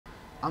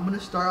I'm going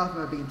to start off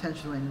by being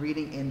intentional in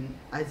reading in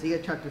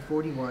Isaiah chapter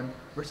 41,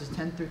 verses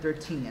 10 through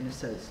 13, and it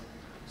says,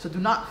 "So do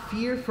not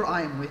fear, for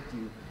I am with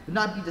you. Do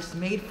not be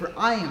dismayed, for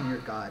I am your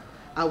God.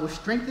 I will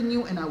strengthen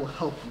you and I will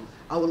help you.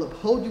 I will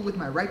uphold you with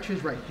my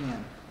righteous right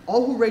hand.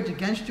 All who rage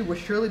against you will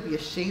surely be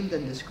ashamed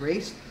and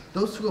disgraced.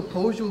 Those who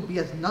oppose you will be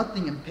as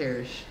nothing and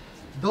perish.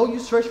 Though you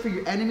search for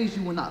your enemies,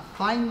 you will not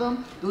find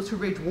them. Those who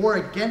wage war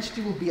against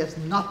you will be as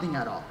nothing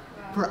at all.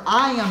 For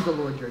I am the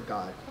Lord your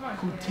God,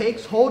 who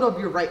takes hold of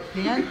your right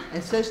hand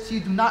and says to you,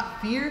 do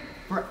not fear,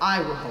 for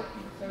I will help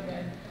you."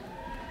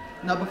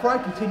 Now, before I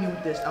continue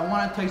with this, I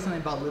want to tell you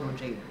something about little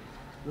Jaden.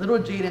 Little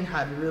Jaden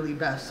had really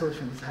bad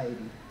social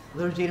anxiety.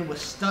 Little Jaden would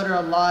stutter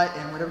a lot,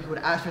 and whenever he would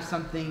ask for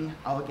something,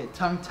 I would get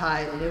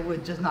tongue-tied, and it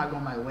would just not go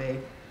my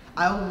way.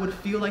 I would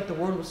feel like the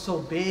world was so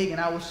big,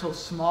 and I was so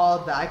small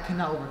that I could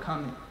not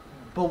overcome it.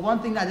 But one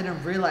thing that I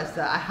didn't realize,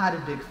 that I had a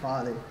big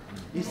father.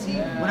 You see,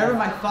 whenever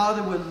my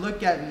father would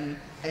look at me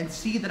and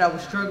see that I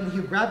was struggling, he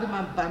would grab me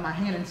by my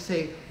hand and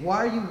say, "Why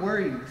are you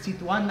worried? Si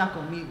tú andas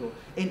conmigo."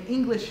 In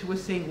English, he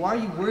was saying, "Why are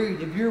you worried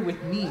if you're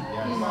with me?"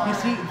 You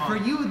see, for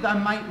you that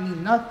might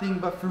mean nothing,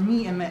 but for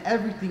me it meant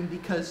everything,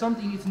 because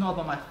something you need to know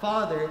about my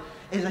father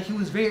is that he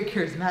was very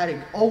charismatic,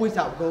 always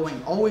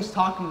outgoing, always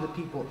talking to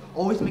people,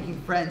 always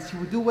making friends. He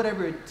would do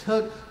whatever it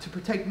took to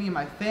protect me and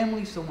my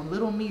family. So when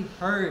little me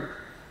heard,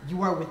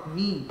 "You are with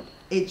me,"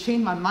 it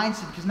changed my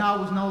mindset, because now I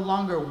was no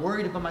longer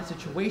worried about my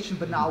situation,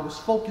 but now I was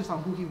focused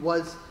on who he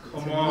was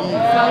to me.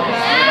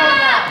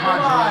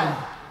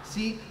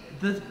 See,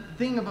 the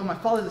thing about my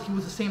father is that he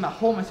was the same at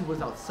home as he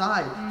was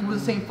outside. He was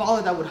the same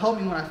father that would help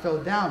me when I fell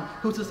down.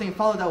 He was the same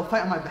father that would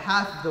fight on my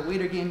behalf if the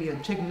waiter gave me a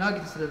chicken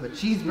nugget instead of a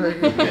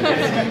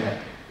cheeseburger.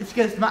 It's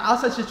because my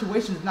outside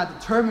situation did not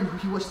determine who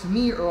he was to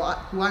me or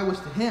who I was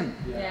to him.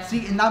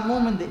 See, in that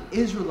moment, the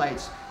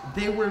Israelites,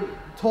 they were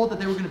told that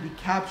they were going to be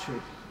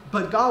captured.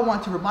 But God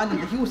wanted to remind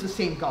them that he was the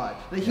same God,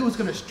 that he was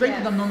going to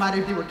strengthen them no matter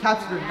if they were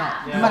captured or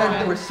not, no matter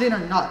if they were sin or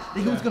not, that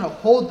he was going to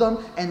hold them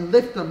and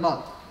lift them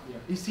up.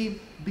 You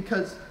see,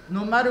 because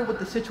no matter what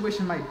the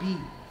situation might be,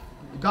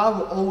 God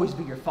will always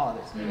be your father.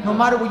 No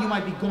matter what you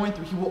might be going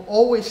through, he will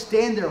always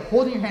stand there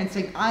holding your hand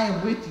saying, "I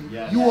am with you.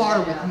 You are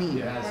with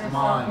me." Come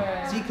on.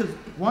 See, because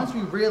once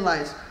we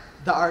realize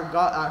that our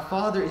God, our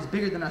Father is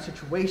bigger than our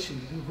situation,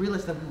 we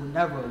realize that we were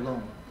never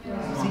alone.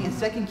 See, in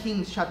 2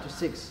 Kings chapter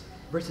 6,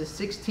 verses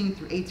 16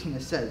 through 18,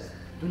 it says,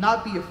 "Do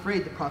not be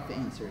afraid," the prophet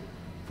answered,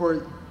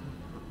 "for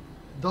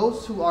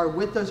those who are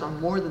with us are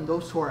more than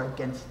those who are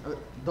against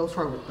those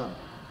who are with them."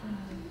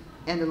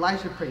 And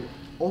Elisha prayed,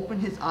 "Open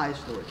his eyes,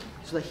 Lord,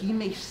 so that he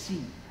may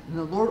see." And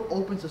the Lord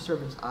opens the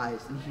servant's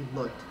eyes, and he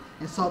looked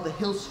and saw the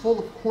hills full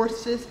of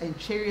horses and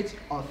chariots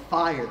of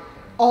fire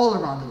all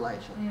around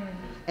Elijah.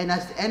 And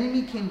as the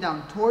enemy came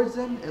down towards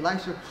them,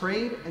 Elisha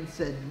prayed and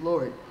said,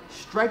 "Lord,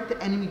 strike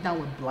the enemy down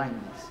with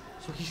blindness."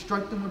 So he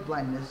struck them with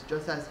blindness,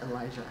 just as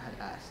Elijah had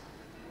asked.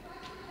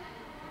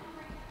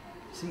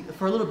 See,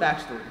 for a little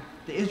backstory,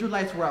 the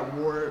Israelites were at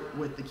war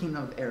with the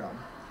kingdom of Aram.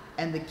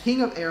 And the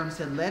king of Aram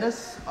said, "Let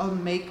us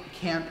make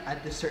camp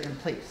at this certain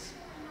place."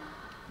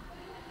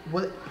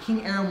 What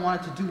King Aram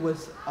wanted to do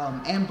was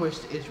ambush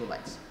the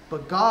Israelites.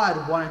 But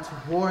God wanted to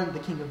warn the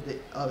king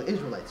of the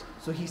Israelites.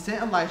 So he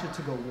sent Elisha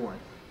to go warn.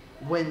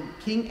 When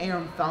King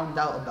Aram found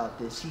out about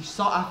this, he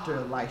sought after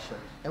Elisha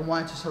and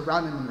wanted to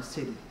surround him in the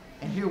city.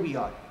 And here we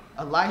are.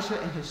 Elisha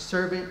and his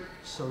servant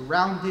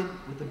surrounded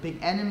with a big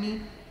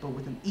enemy, but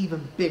with an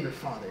even bigger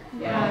father.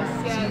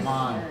 Come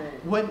on.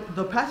 When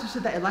the pastor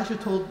said that Elisha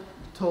told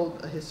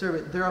his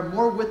servant, "There are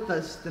more with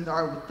us than there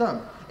are with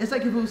them," it's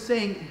like if he was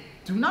saying,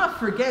 "Do not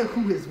forget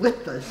who is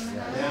with us."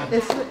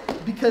 It's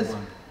because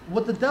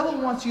what the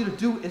devil wants you to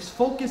do is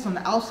focus on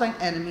the outside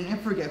enemy and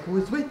forget who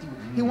is with you.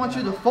 He wants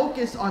you to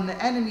focus on the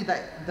enemy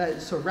that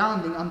is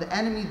surrounding, on the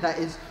enemy that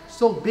is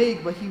so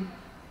big, but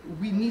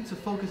we need to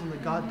focus on the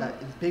God that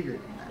is bigger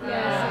than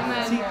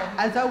that. See,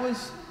 as I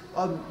was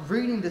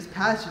reading this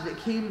passage, it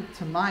came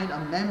to mind a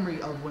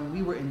memory of when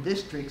we were in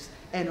districts,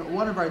 and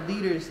one of our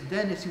leaders,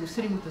 Dennis, he was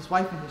sitting with his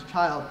wife and his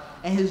child,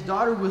 and his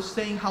daughter was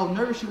saying how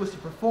nervous she was to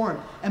perform.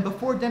 And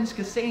before Dennis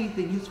could say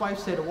anything, his wife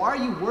said, "Why are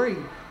you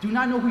worried? Do you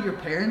not know who your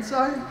parents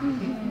are?"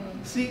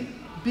 See,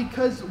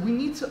 because we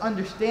need to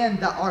understand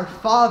that our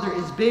Father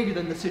is bigger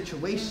than the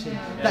situation.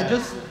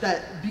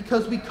 That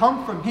because we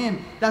come from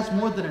him, that's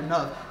more than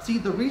enough. See,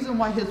 the reason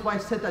why his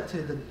wife said that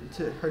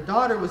to her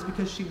daughter was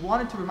because she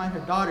wanted to remind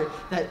her daughter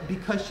that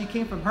because she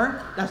came from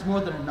her, that's more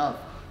than enough.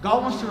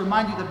 God wants to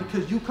remind you that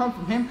because you come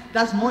from him,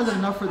 that's more than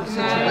enough for the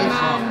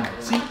situation.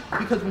 See,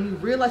 because when we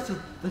realize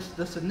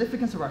the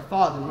significance of our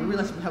Father, we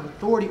realize we have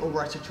authority over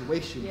our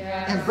situation.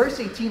 In verse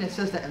 18, it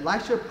says that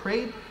Elisha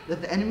prayed that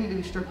the enemy may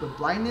be struck with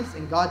blindness,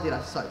 and God did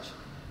as such.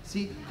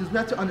 See, because we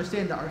have to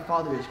understand that our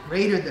Father is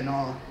greater than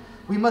all.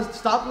 We must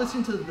stop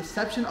listening to the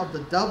deception of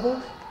the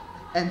devil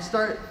and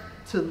start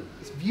to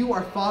view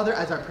our Father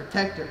as our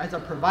protector, as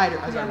our provider,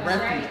 as our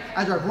refuge,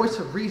 as our voice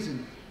of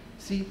reason.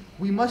 See,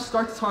 we must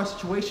start to tell our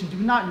situation, "Do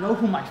you not know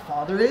who my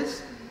Father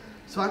is?"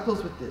 So I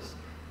close with this.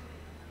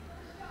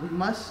 We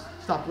must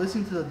stop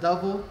listening to the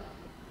devil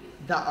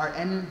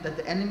that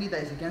the enemy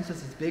that is against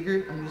us is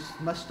bigger, and we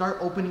must start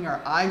opening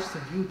our eyes to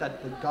view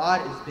that the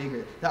God is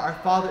bigger, that our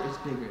Father is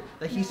bigger,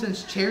 that He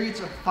sends chariots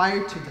of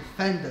fire to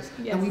defend us,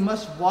 that we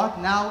must walk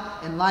now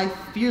in life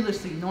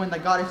fearlessly, knowing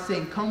that God is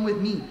saying, "Come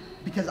with me,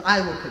 because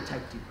I will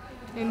protect you."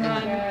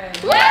 Amen.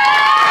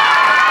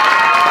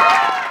 Amen.